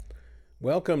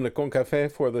Welcome to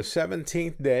Concafe for the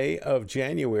 17th day of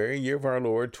January, year of our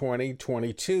Lord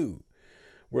 2022.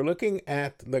 We're looking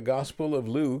at the Gospel of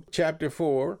Luke, chapter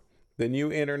 4, the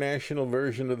New International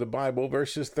Version of the Bible,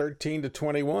 verses 13 to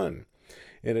 21.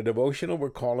 In a devotional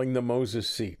we're calling the Moses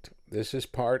Seat. This is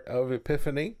part of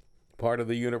Epiphany, part of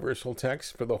the universal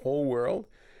text for the whole world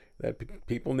that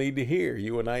people need to hear.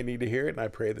 You and I need to hear it, and I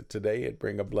pray that today it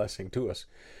bring a blessing to us.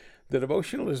 The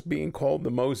devotional is being called the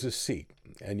Moses Seat,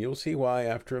 and you'll see why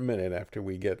after a minute after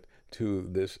we get to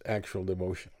this actual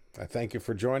devotion. I thank you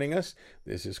for joining us.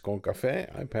 This is Con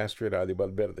Café. I'm Pastor Adi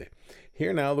Valverde.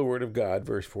 Hear now the Word of God,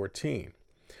 verse 14.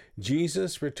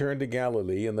 Jesus returned to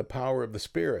Galilee in the power of the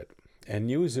Spirit, and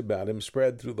news about him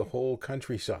spread through the whole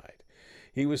countryside.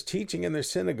 He was teaching in their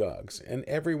synagogues, and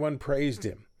everyone praised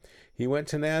him. He went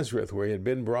to Nazareth, where he had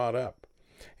been brought up,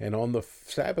 and on the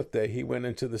Sabbath day he went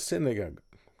into the synagogue.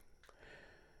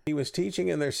 He was teaching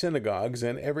in their synagogues,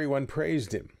 and everyone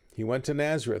praised him. He went to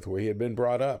Nazareth, where he had been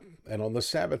brought up, and on the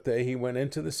Sabbath day he went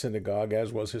into the synagogue,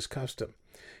 as was his custom.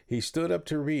 He stood up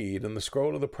to read, and the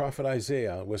scroll of the prophet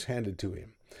Isaiah was handed to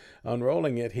him.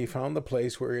 Unrolling it, he found the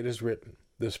place where it is written,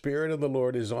 "The Spirit of the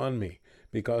Lord is on me,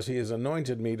 because he has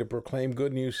anointed me to proclaim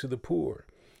good news to the poor.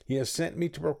 He has sent me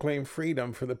to proclaim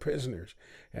freedom for the prisoners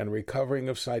and recovering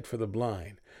of sight for the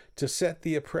blind, to set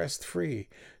the oppressed free,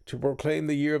 to proclaim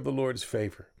the year of the Lord's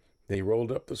favor." They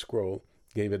rolled up the scroll,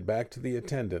 gave it back to the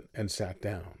attendant, and sat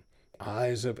down.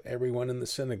 Eyes of everyone in the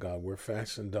synagogue were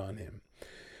fastened on him.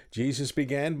 Jesus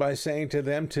began by saying to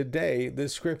them, "Today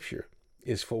this scripture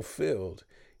is fulfilled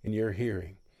in your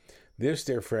hearing." This,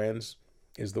 dear friends,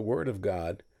 is the word of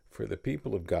God for the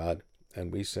people of God,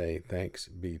 and we say thanks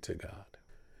be to God.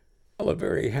 Well, a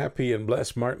very happy and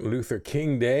blessed Martin Luther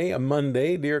King Day, a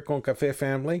Monday, dear Concafe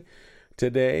family.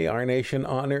 Today, our nation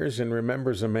honors and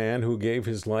remembers a man who gave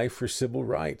his life for civil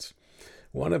rights.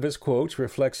 One of his quotes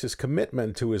reflects his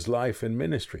commitment to his life and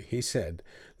ministry. He said,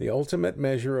 "The ultimate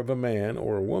measure of a man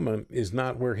or a woman is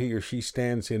not where he or she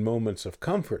stands in moments of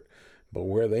comfort, but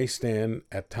where they stand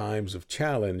at times of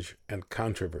challenge and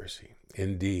controversy."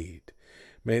 Indeed.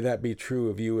 May that be true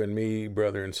of you and me,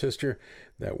 brother and sister,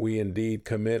 that we indeed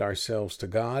commit ourselves to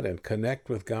God and connect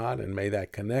with God, and may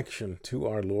that connection to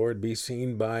our Lord be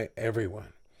seen by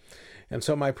everyone. And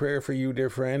so my prayer for you,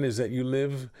 dear friend, is that you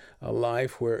live a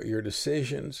life where your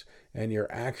decisions and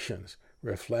your actions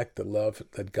reflect the love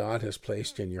that God has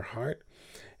placed in your heart,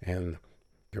 and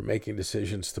you're making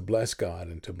decisions to bless God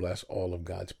and to bless all of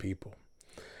God's people.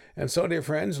 And so, dear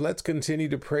friends, let's continue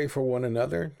to pray for one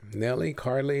another. Nellie,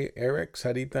 Carly, Eric,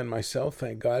 Sarita, and myself,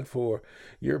 thank God for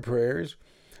your prayers.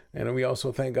 And we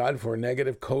also thank God for a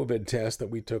negative COVID test that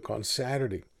we took on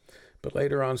Saturday. But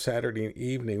later on Saturday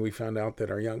evening, we found out that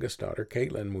our youngest daughter,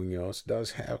 Caitlin Munoz,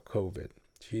 does have COVID.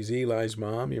 She's Eli's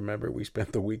mom. You remember we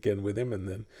spent the weekend with him, and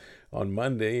then on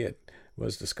Monday it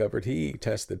was discovered he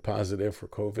tested positive for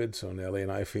COVID. So Nellie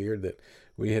and I feared that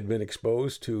we had been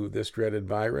exposed to this dreaded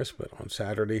virus, but on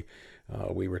Saturday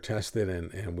we were tested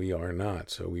and we are not.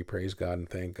 So we praise God and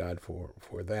thank God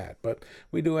for that. But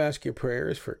we do ask your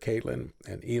prayers for Caitlin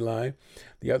and Eli.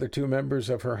 The other two members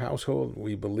of her household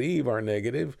we believe are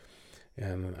negative,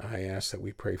 and I ask that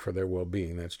we pray for their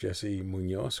well-being. That's Jesse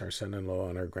Munoz, our son-in-law,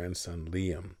 and our grandson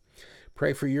Liam.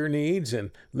 Pray for your needs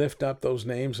and lift up those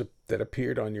names that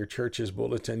appeared on your church's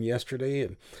bulletin yesterday.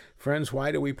 And friends,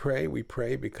 why do we pray? We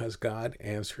pray because God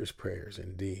answers prayers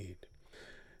indeed.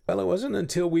 Well, it wasn't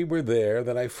until we were there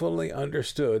that I fully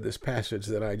understood this passage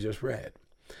that I just read.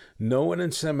 No one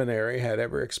in seminary had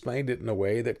ever explained it in a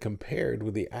way that compared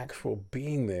with the actual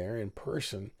being there in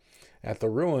person at the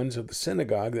ruins of the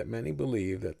synagogue that many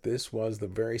believe that this was the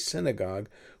very synagogue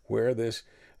where this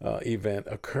event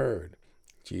occurred.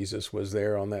 Jesus was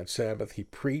there on that Sabbath. He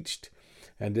preached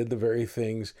and did the very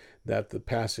things that the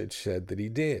passage said that he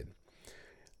did.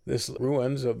 This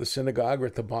ruins of the synagogue are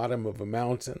at the bottom of a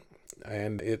mountain,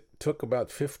 and it took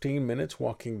about 15 minutes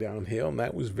walking downhill, and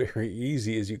that was very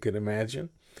easy, as you can imagine.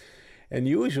 And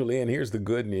usually, and here's the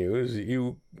good news,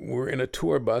 you were in a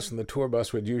tour bus, and the tour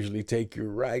bus would usually take you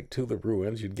right to the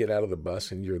ruins. You'd get out of the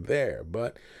bus, and you're there.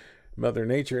 But Mother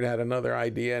Nature had another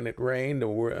idea, and it rained,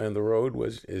 and the road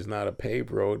is not a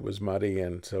paved road, was muddy,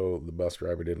 and so the bus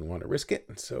driver didn't want to risk it.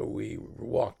 And so we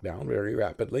walked down very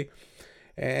rapidly.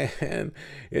 And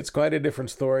it's quite a different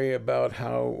story about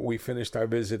how we finished our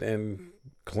visit and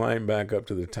climbed back up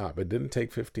to the top. It didn't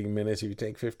take 15 minutes. If you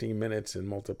take 15 minutes and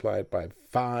multiply it by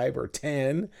 5 or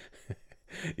 10,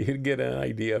 you'd get an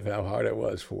idea of how hard it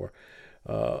was for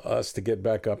us to get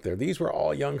back up there. These were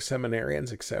all young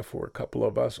seminarians, except for a couple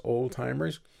of us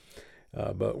old-timers.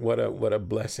 But what a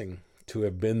blessing to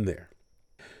have been there.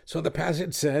 So the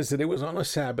passage says that it was on a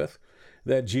Sabbath,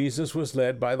 that Jesus was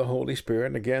led by the Holy Spirit.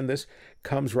 And again, this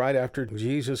comes right after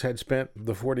Jesus had spent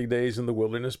the 40 days in the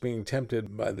wilderness being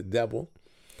tempted by the devil.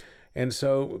 And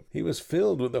so he was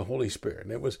filled with the Holy Spirit.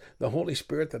 And it was the Holy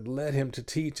Spirit that led him to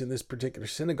teach in this particular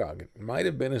synagogue. It might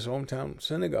have been his hometown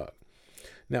synagogue.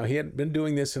 Now, he had been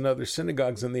doing this in other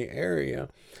synagogues in the area.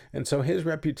 And so his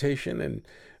reputation and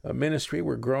ministry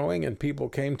were growing, and people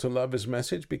came to love his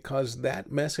message because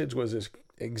that message was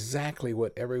exactly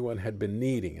what everyone had been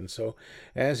needing. And so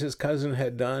as his cousin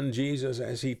had done, Jesus,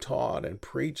 as he taught and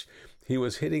preached, he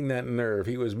was hitting that nerve.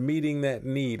 He was meeting that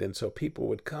need. And so people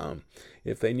would come.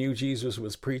 If they knew Jesus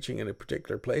was preaching in a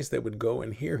particular place, they would go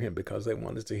and hear him because they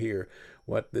wanted to hear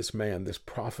what this man, this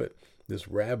prophet, this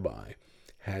rabbi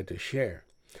had to share.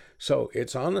 So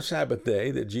it's on the Sabbath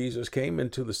day that Jesus came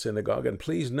into the synagogue. And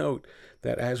please note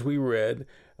that as we read,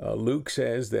 Luke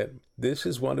says that this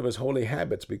is one of his holy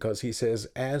habits, because he says,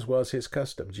 as was his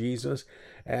custom. Jesus,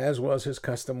 as was his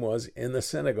custom, was in the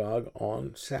synagogue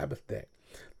on Sabbath day.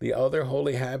 The other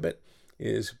holy habit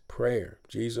is prayer.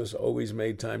 Jesus always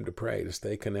made time to pray, to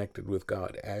stay connected with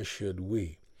God, as should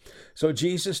we. So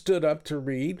Jesus stood up to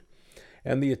read,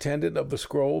 and the attendant of the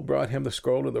scroll brought him the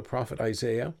scroll of the prophet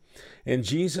Isaiah. And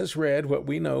Jesus read what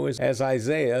we know as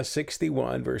Isaiah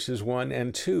 61, verses 1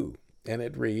 and 2. And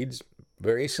it reads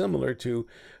very similar to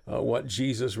what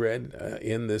Jesus read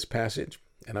in this passage.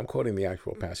 And I'm quoting the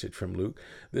actual passage from Luke.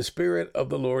 The Spirit of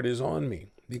the Lord is on me,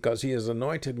 because he has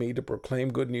anointed me to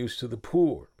proclaim good news to the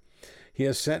poor. He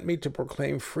has sent me to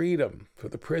proclaim freedom for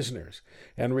the prisoners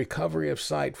and recovery of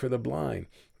sight for the blind,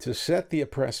 to set the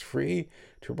oppressed free,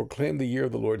 to proclaim the year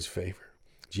of the Lord's favor.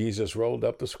 Jesus rolled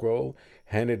up the scroll,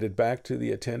 handed it back to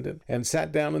the attendant, and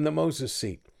sat down in the Moses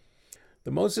seat.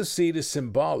 The Moses seat is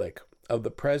symbolic of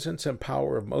the presence and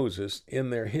power of Moses in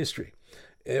their history.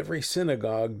 Every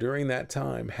synagogue during that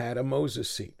time had a Moses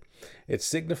seat. It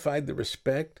signified the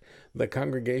respect the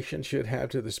congregation should have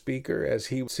to the speaker as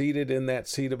he was seated in that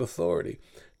seat of authority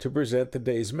to present the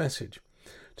day's message.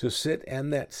 To sit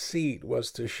in that seat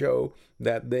was to show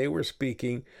that they were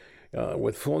speaking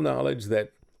with full knowledge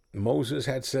that Moses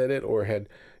had said it or had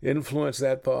influenced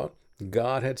that thought.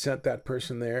 God had sent that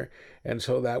person there. And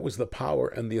so that was the power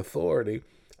and the authority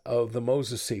of the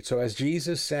Moses seat. So as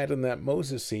Jesus sat in that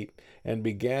Moses seat and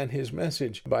began his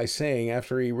message by saying,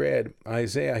 after he read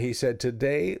Isaiah, he said,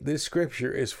 "Today this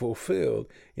scripture is fulfilled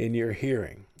in your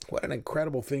hearing." What an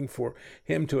incredible thing for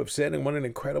him to have said, and what an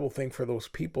incredible thing for those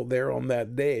people there on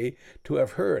that day to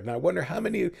have heard. And I wonder how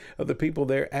many of the people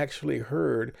there actually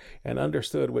heard and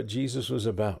understood what Jesus was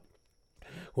about.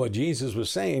 What Jesus was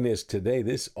saying is, today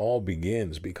this all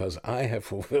begins because I have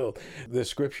fulfilled this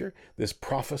scripture, this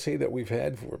prophecy that we've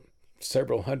had for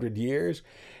several hundred years,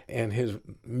 and his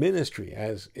ministry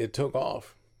as it took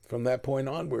off from that point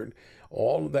onward.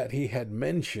 All that he had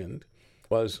mentioned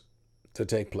was to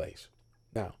take place.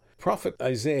 Now, prophet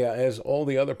Isaiah, as all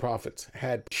the other prophets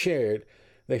had shared,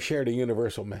 they shared a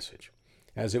universal message,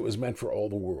 as it was meant for all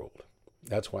the world.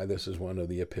 That's why this is one of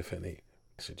the Epiphany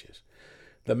messages.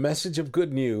 The message of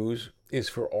good news is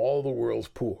for all the world's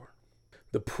poor.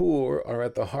 The poor are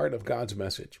at the heart of God's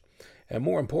message. And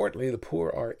more importantly, the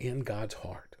poor are in God's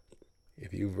heart.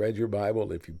 If you've read your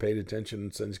Bible, if you paid attention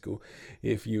in Sunday school,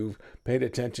 if you've paid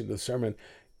attention to the sermon,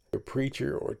 your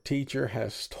preacher or teacher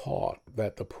has taught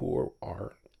that the poor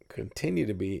continue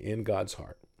to be in God's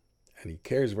heart. And he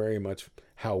cares very much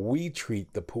how we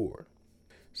treat the poor.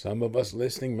 Some of us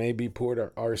listening may be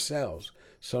poor ourselves.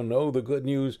 So know the good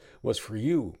news was for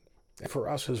you and for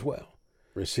us as well.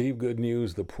 Receive good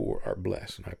news. The poor are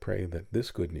blessed. And I pray that this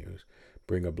good news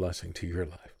bring a blessing to your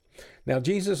life. Now,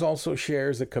 Jesus also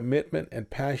shares a commitment and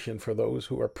passion for those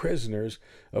who are prisoners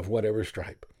of whatever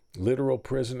stripe. Literal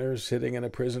prisoners sitting in a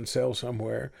prison cell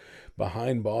somewhere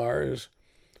behind bars,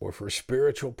 or for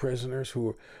spiritual prisoners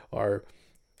who are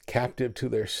captive to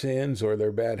their sins or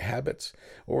their bad habits,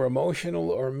 or emotional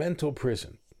or mental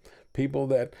prison. People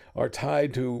that are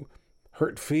tied to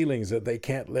hurt feelings that they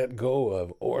can't let go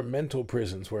of, or mental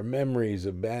prisons where memories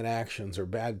of bad actions or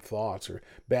bad thoughts or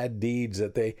bad deeds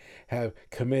that they have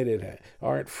committed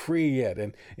aren't free yet.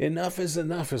 And enough is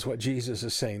what Jesus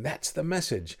is saying. That's the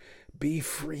message. Be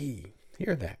free.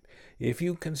 Hear that. If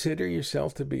you consider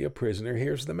yourself to be a prisoner,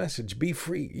 here's the message. Be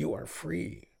free. You are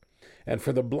free. And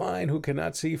for the blind who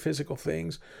cannot see physical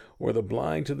things, or the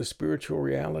blind to the spiritual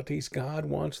realities, God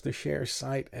wants to share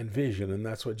sight and vision, and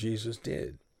that's what Jesus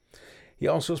did. He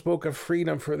also spoke of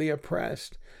freedom for the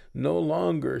oppressed. No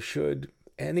longer should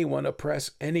anyone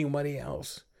oppress anybody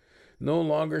else. No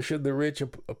longer should the rich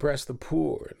oppress the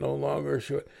poor. No longer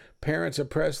should parents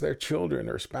oppress their children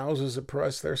or spouses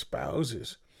oppress their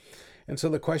spouses. And so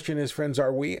the question is, friends,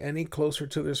 are we any closer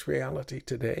to this reality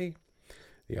today?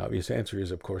 The obvious answer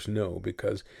is, of course, no,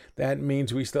 because that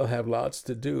means we still have lots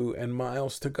to do and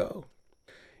miles to go.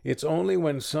 It's only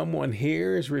when someone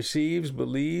hears, receives,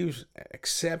 believes,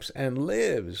 accepts, and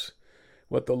lives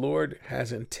what the Lord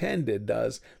has intended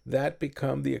does that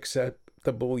become the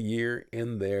acceptable year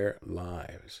in their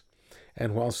lives.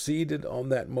 And while seated on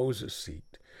that Moses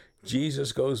seat,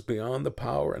 Jesus goes beyond the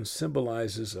power and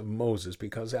symbolizes of Moses,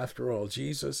 because after all,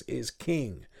 Jesus is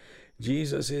king.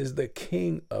 Jesus is the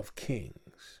King of kings.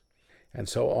 And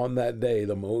so on that day,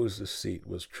 the Moses seat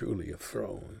was truly a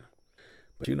throne.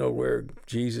 But you know where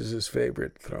Jesus'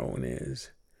 favorite throne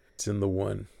is? It's in the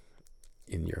one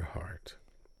in your heart.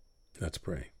 Let's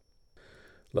pray.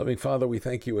 Loving Father, we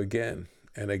thank you again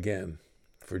and again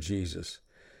for Jesus,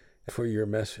 for your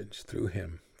message through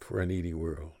him for a needy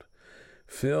world.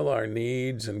 Fill our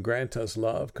needs and grant us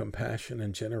love, compassion,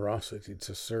 and generosity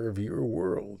to serve your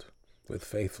world with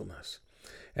faithfulness.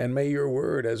 And may your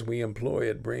word, as we employ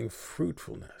it, bring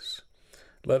fruitfulness.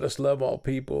 Let us love all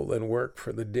people and work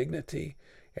for the dignity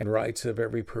and rights of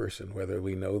every person, whether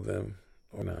we know them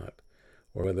or not,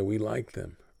 or whether we like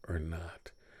them or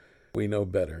not. We know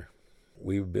better.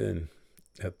 We've been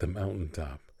at the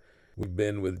mountaintop. We've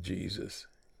been with Jesus,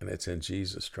 and it's in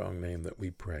Jesus' strong name that we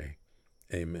pray.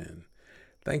 Amen.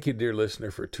 Thank you, dear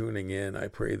listener, for tuning in. I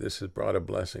pray this has brought a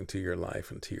blessing to your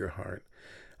life and to your heart.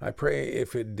 I pray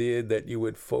if it did that you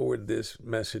would forward this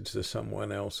message to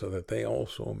someone else so that they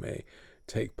also may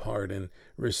take part in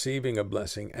receiving a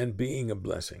blessing and being a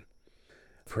blessing.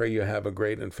 Pray you have a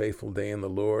great and faithful day in the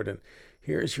Lord. And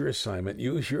here's your assignment.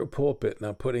 Use your pulpit,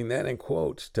 now putting that in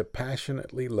quotes, to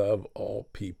passionately love all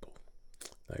people.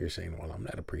 Now you're saying, well, I'm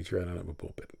not a preacher. I don't have a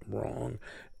pulpit. Wrong.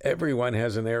 Everyone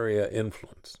has an area of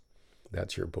influence.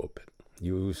 That's your pulpit.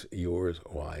 Use yours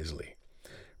wisely.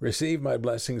 Receive my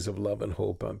blessings of love and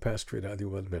hope. I'm Pastor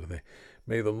Iradio Valverde.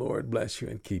 May the Lord bless you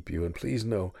and keep you. And please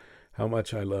know how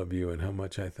much I love you and how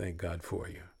much I thank God for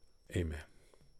you. Amen.